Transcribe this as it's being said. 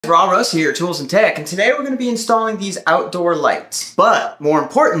Russ here, Tools and Tech, and today we're going to be installing these outdoor lights. But more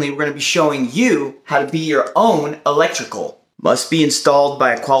importantly, we're going to be showing you how to be your own electrical. Must be installed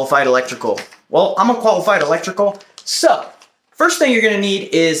by a qualified electrical. Well, I'm a qualified electrical, so first thing you're going to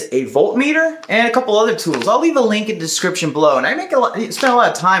need is a voltmeter and a couple other tools. I'll leave a link in the description below, and I spend a lot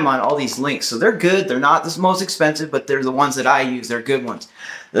of time on all these links, so they're good. They're not the most expensive, but they're the ones that I use. They're good ones.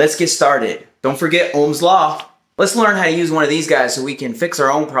 Let's get started. Don't forget Ohm's Law. Let's learn how to use one of these guys so we can fix our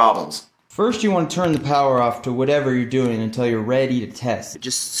own problems. First, you want to turn the power off to whatever you're doing until you're ready to test.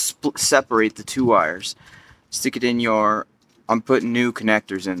 Just separate the two wires. Stick it in your... I'm putting new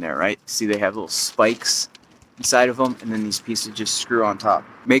connectors in there, right? See, they have little spikes inside of them, and then these pieces just screw on top.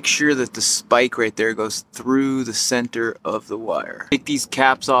 Make sure that the spike right there goes through the center of the wire. Take these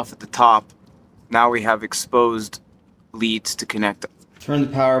caps off at the top. Now we have exposed leads to connect them. Turn the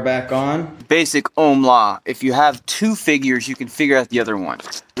power back on. Basic Ohm law. If you have two figures, you can figure out the other one.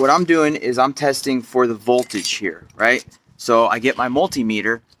 What I'm doing is I'm testing for the voltage here, right? So I get my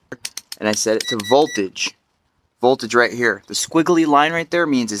multimeter and I set it to voltage. Voltage right here. The squiggly line right there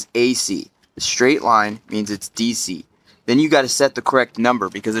means it's AC. The straight line means it's DC. Then you got to set the correct number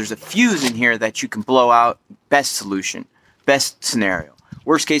because there's a fuse in here that you can blow out. Best solution. Best scenario.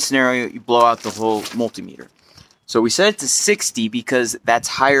 Worst case scenario, you blow out the whole multimeter. So we set it to 60 because that's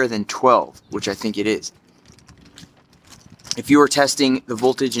higher than 12, which I think it is. If you were testing the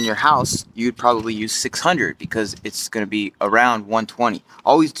voltage in your house, you'd probably use 600 because it's going to be around 120.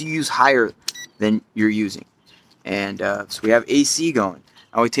 Always do use higher than you're using. And so we have AC going.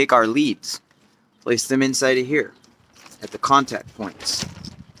 Now we take our leads, place them inside of here at the contact points.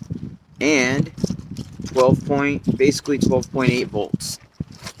 And basically 12.8 volts.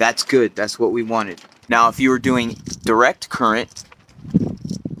 That's good. That's what we wanted. Now, if you were doing direct current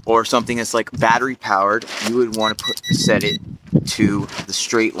or something that's like battery powered, you would want to set it to the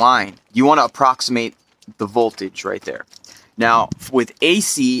straight line. You want to approximate the voltage right there. Now, with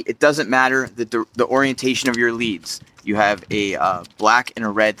AC, it doesn't matter the orientation of your leads. You have a black and a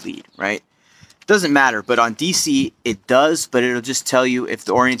red lead, right? Doesn't matter, but on DC, it does, but it'll just tell you if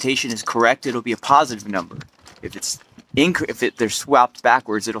the orientation is correct, it'll be a positive number. If they're swapped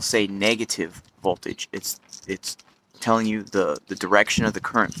backwards, it'll say negative voltage. It's telling you the direction of the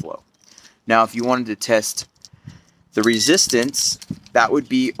current flow. Now, if you wanted to test the resistance, that would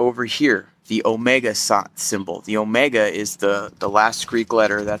be over here, the omega symbol. The omega is the last Greek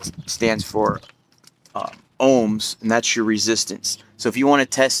letter that stands for ohms, and that's your resistance. So if you want to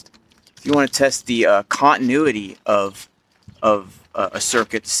test the continuity of a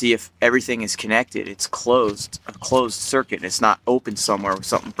circuit to see if everything is connected, it's a closed circuit. It's not open somewhere with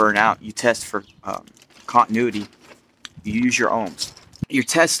something burnt out. You test for continuity. You use your ohms. Your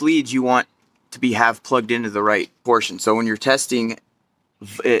test leads you want to have plugged into the right portion. So when you're testing,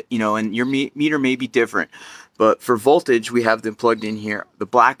 and your meter may be different, but for voltage we have them plugged in here. The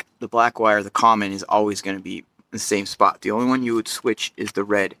black wire, the common, is always going to be in the same spot. The only one you would switch is the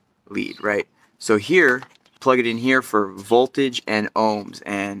red lead, right? So here, plug it in here for voltage and ohms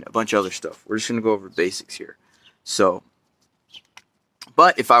and a bunch of other stuff. We're just going to go over basics here. So,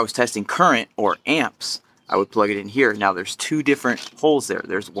 but if I was testing current or amps, I would plug it in here. Now there's two different holes there.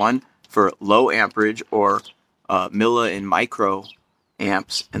 There's one for low amperage or milli and micro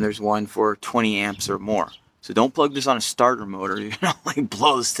amps, and there's one for 20 amps or more. So don't plug this on a starter motor. You're going to like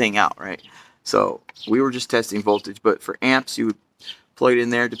blow this thing out, right? So we were just testing voltage, but for amps, you would plug it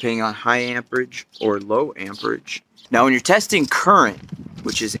in there depending on high amperage or low amperage. Now when you're testing current,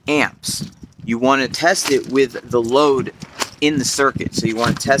 which is amps, you want to test it with the load in the circuit. So you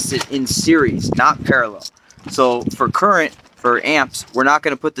want to test it in series, not parallel. So for current, for amps, we're not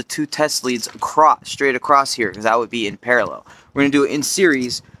going to put the two test leads straight across here because that would be in parallel. We're going to do it in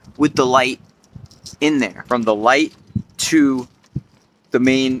series with the light in there, from the light to the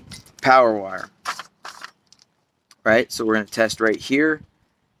main power wire. Right, so we're going to test right here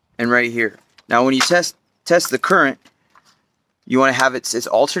and right here. Now when you test the current, you want to have it's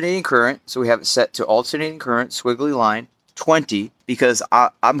alternating current, so we have it set to alternating current, squiggly line, 20, because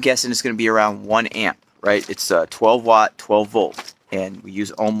I'm guessing it's going to be around 1 amp, right? It's 12 watt, 12 volt, and we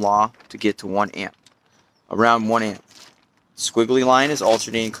use Ohm law to get to 1 amp, around 1 amp. Squiggly line is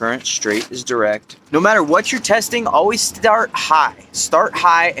alternating current, straight is direct. No matter what you're testing, always start high. Start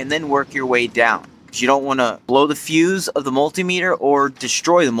high and then work your way down. You don't want to blow the fuse of the multimeter or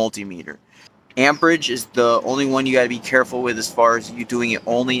destroy the multimeter. Amperage is the only one you got to be careful with as far as you doing it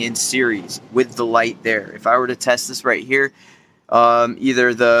only in series with the light there. If I were to test this right here,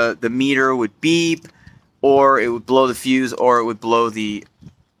 either the meter would beep, or it would blow the fuse, or it would blow the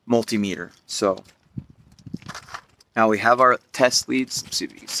multimeter. So Now we have our test leads. Let's see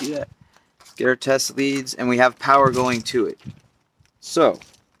if you can see that. Get our test leads, and we have power going to it. So,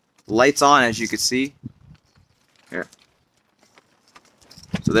 light's on, as you can see. Here.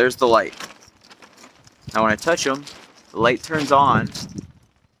 So there's the light. Now when I touch them, the light turns on,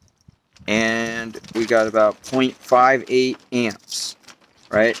 and we got about 0.58 amps,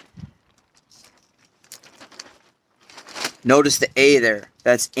 right? Notice the A there,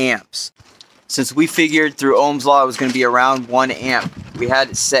 that's amps. Since we figured through Ohm's law it was going to be around 1 amp, we had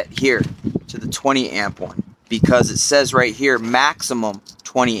it set here to the 20 amp one, because it says right here maximum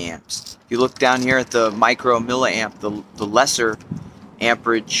 20 amps. If you look down here at the micro milliamp, the lesser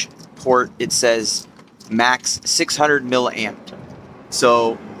amperage port, it says max 600 milliamp.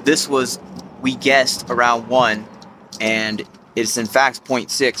 So this was, we guessed, around 1, and it's in fact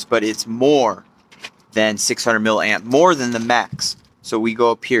 0.6, but it's more than 600 milliamp, more than the max. So we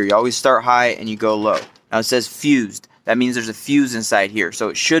go up here. You always start high and you go low. Now it says fused. That means there's a fuse inside here. So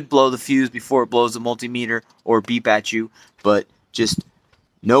it should blow the fuse before it blows the multimeter or beep at you. But just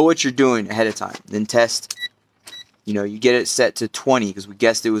know what you're doing ahead of time. Then test. You know, you get it set to 20 because we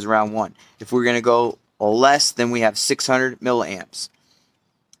guessed it was around 1. If we're going to go less, then we have 600 milliamps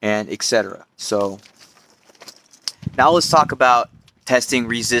and etc. So now let's talk about testing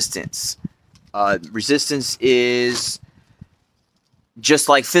resistance. Resistance is just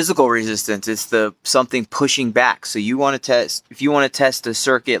like physical resistance. It's the something pushing back. So you want to test, if you want to test a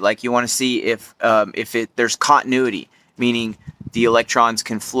circuit, like you want to see if there's continuity, meaning the electrons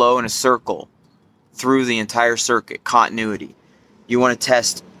can flow in a circle through the entire circuit, continuity. You want to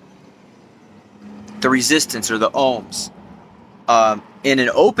test the resistance or the ohms. In an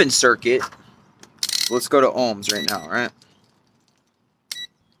open circuit, let's go to ohms right now, right?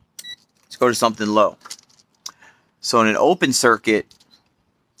 Let's go to something low. So in an open circuit,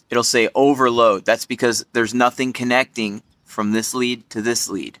 it'll say overload. That's because there's nothing connecting from this lead to this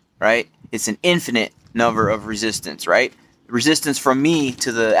lead, right? It's an infinite number of resistance, right? Resistance from me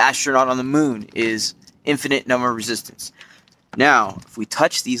to the astronaut on the moon is infinite number of resistance. Now, if we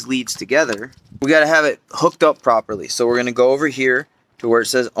touch these leads together, we got to have it hooked up properly. So we're going to go over here to where it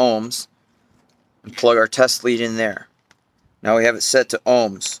says ohms and plug our test lead in there. Now we have it set to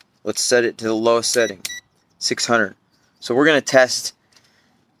ohms. Let's set it to the lowest setting, 600. So we're going to test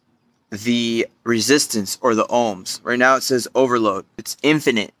the resistance or the ohms. Right now it says overload. It's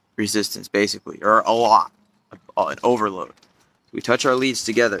infinite resistance basically, or a lot, an overload. We touch our leads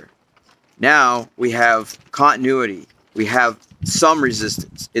together. Now we have continuity. We have some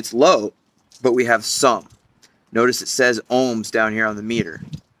resistance. It's low, but we have some. Notice it says ohms down here on the meter.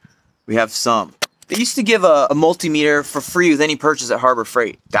 We have some. They used to give a multimeter for free with any purchase at Harbor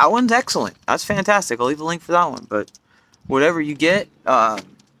Freight. That one's excellent. That's fantastic. I'll leave a link for that one. But whatever you get, I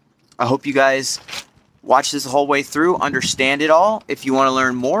hope you guys watch this the whole way through, understand it all. If you want to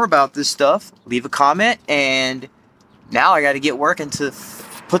learn more about this stuff, leave a comment. And now I got to get working to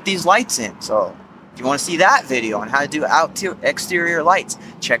put these lights in. So if you want to see that video on how to do exterior lights,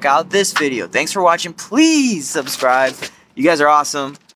 check out this video. Thanks for watching. Please subscribe. You guys are awesome.